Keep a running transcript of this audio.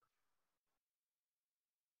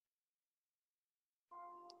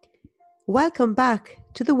Welcome back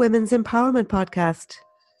to the Women's Empowerment Podcast.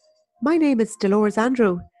 My name is Dolores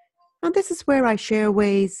Andrew, and this is where I share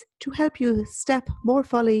ways to help you step more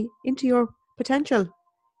fully into your potential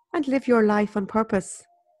and live your life on purpose.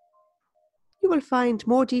 You will find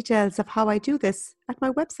more details of how I do this at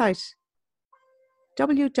my website,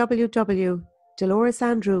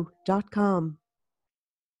 www.doloresandrew.com.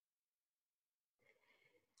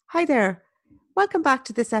 Hi there. Welcome back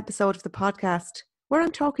to this episode of the podcast where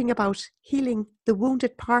I'm talking about healing the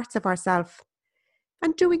wounded parts of ourselves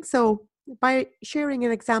and doing so by sharing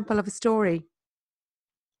an example of a story.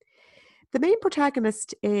 The main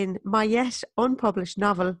protagonist in my yet unpublished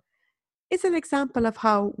novel is an example of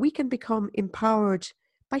how we can become empowered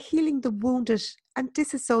by healing the wounded and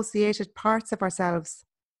disassociated parts of ourselves.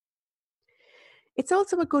 It's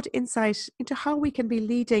also a good insight into how we can be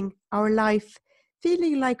leading our life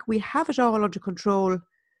feeling like we have it all under control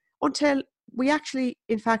until we actually,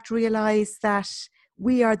 in fact, realize that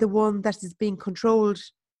we are the one that is being controlled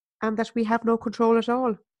and that we have no control at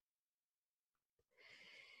all.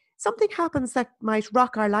 Something happens that might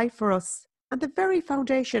rock our life for us, and the very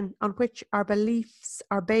foundation on which our beliefs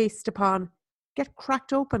are based upon get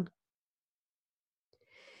cracked open.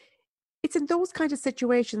 It's in those kind of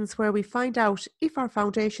situations where we find out if our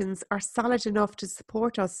foundations are solid enough to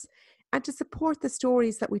support us and to support the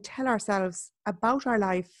stories that we tell ourselves about our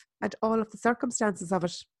life and all of the circumstances of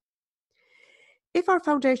it. If our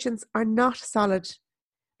foundations are not solid,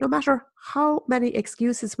 no matter how many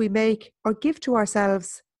excuses we make or give to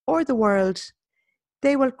ourselves or the world,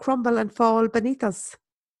 they will crumble and fall beneath us.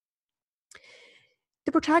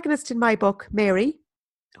 The protagonist in my book, Mary,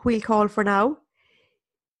 who we'll call for now,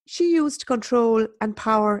 she used control and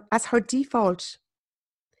power as her default.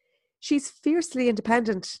 She's fiercely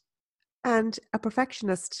independent and a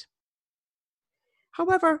perfectionist.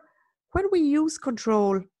 However, when we use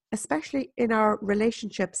control, especially in our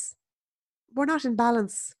relationships, we're not in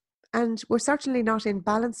balance, and we're certainly not in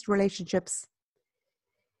balanced relationships.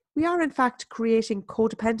 We are, in fact, creating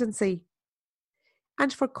codependency.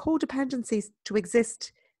 And for codependencies to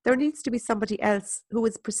exist, there needs to be somebody else who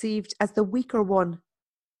is perceived as the weaker one,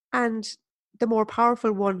 and the more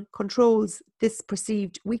powerful one controls this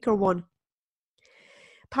perceived weaker one.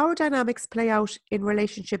 Power dynamics play out in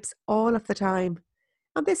relationships all of the time.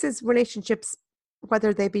 And this is relationships,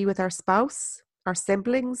 whether they be with our spouse, our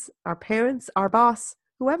siblings, our parents, our boss,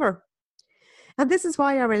 whoever. And this is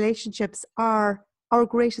why our relationships are our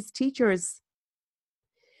greatest teachers.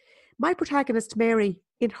 My protagonist, Mary,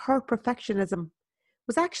 in her perfectionism,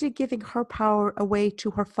 was actually giving her power away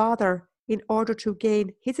to her father in order to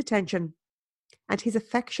gain his attention and his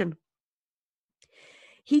affection.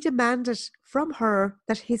 He demanded from her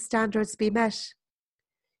that his standards be met.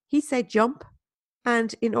 He said jump,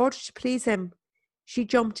 and in order to please him, she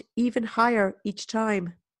jumped even higher each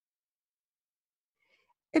time.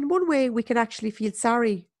 In one way, we can actually feel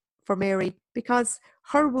sorry for Mary because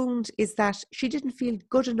her wound is that she didn't feel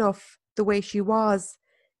good enough the way she was,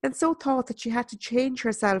 and so thought that she had to change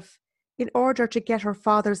herself in order to get her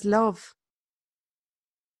father's love.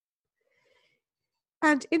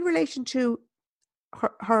 And in relation to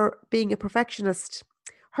her being a perfectionist,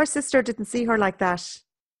 her sister didn't see her like that.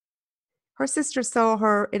 Her sister saw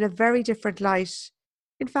her in a very different light.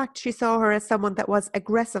 In fact, she saw her as someone that was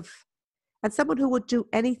aggressive and someone who would do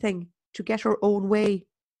anything to get her own way,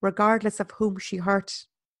 regardless of whom she hurt.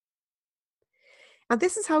 And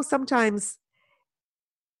this is how sometimes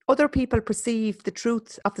other people perceive the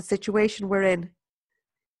truth of the situation we're in.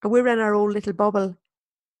 And we're in our own little bubble,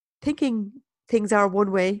 thinking things are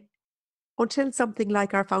one way until something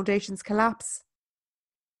like our foundations collapse.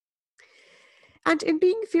 And in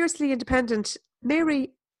being fiercely independent,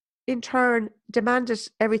 Mary, in turn, demanded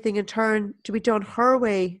everything in turn to be done her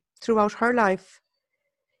way throughout her life.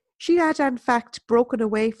 She had, in fact, broken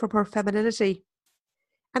away from her femininity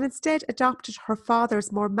and instead adopted her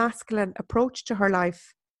father's more masculine approach to her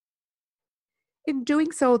life. In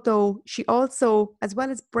doing so, though, she also, as well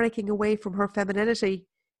as breaking away from her femininity,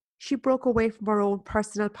 she broke away from her own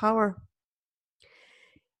personal power.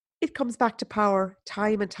 It comes back to power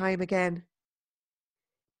time and time again.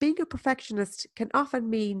 Being a perfectionist can often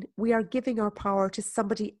mean we are giving our power to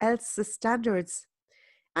somebody else's standards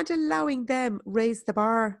and allowing them raise the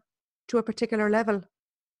bar to a particular level.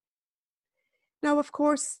 Now, of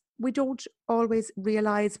course, we don't always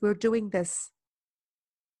realize we're doing this.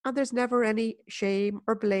 And there's never any shame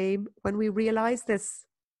or blame when we realize this.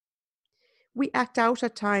 We act out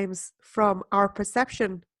at times from our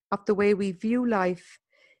perception of the way we view life.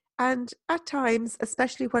 And at times,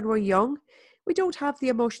 especially when we're young, we don't have the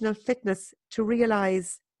emotional fitness to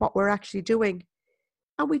realize what we're actually doing.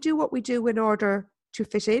 And we do what we do in order to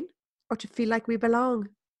fit in or to feel like we belong.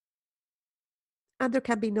 And there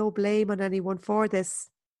can be no blame on anyone for this.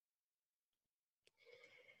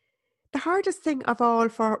 The hardest thing of all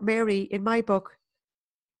for Mary in my book,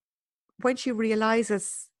 when she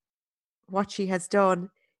realizes what she has done,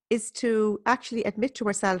 is to actually admit to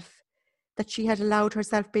herself that she had allowed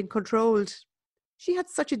herself being controlled. She had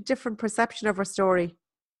such a different perception of her story.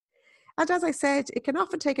 And as I said, it can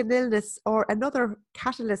often take an illness or another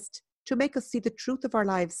catalyst to make us see the truth of our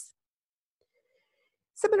lives.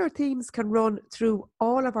 Similar themes can run through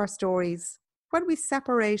all of our stories when we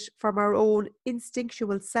separate from our own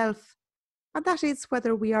instinctual self, and that is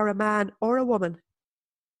whether we are a man or a woman.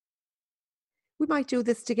 We might do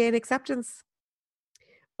this to gain acceptance,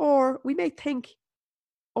 or we may think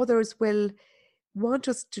others will want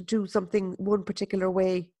us to do something one particular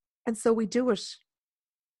way, and so we do it.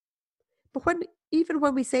 But even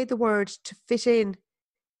when we say the word to fit in,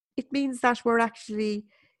 it means that we're actually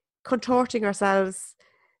contorting ourselves,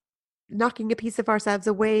 knocking a piece of ourselves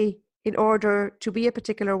away in order to be a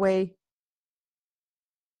particular way.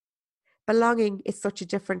 Belonging is such a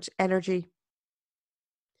different energy.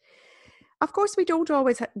 Of course, we don't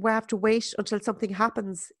always have to wait until something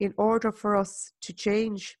happens in order for us to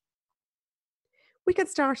change. We can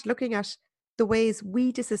start looking at the ways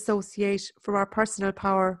we disassociate from our personal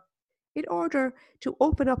power in order to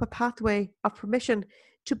open up a pathway of permission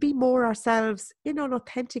to be more ourselves in an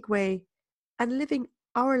authentic way and living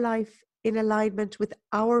our life in alignment with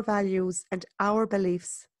our values and our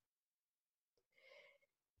beliefs.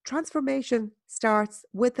 Transformation starts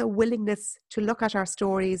with a willingness to look at our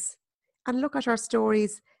stories and look at our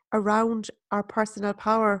stories around our personal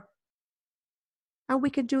power. And we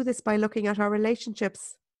can do this by looking at our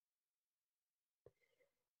relationships.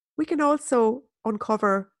 We can also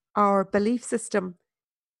uncover our belief system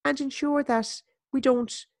and ensure that we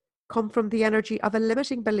don't come from the energy of a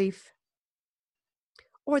limiting belief,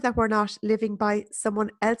 or that we're not living by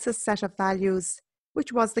someone else's set of values,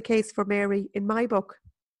 which was the case for Mary in my book.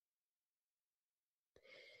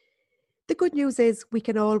 The good news is we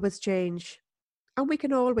can always change, and we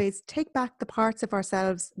can always take back the parts of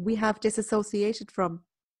ourselves we have disassociated from.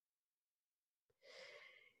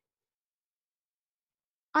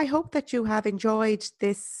 I hope that you have enjoyed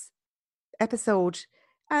this episode,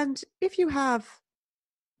 and if you have,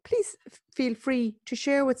 please feel free to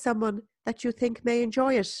share with someone that you think may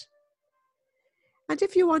enjoy it. And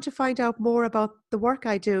if you want to find out more about the work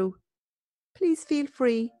I do, please feel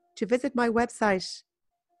free to visit my website,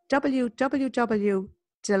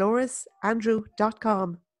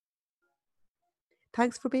 www.doloresandrew.com.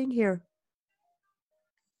 Thanks for being here.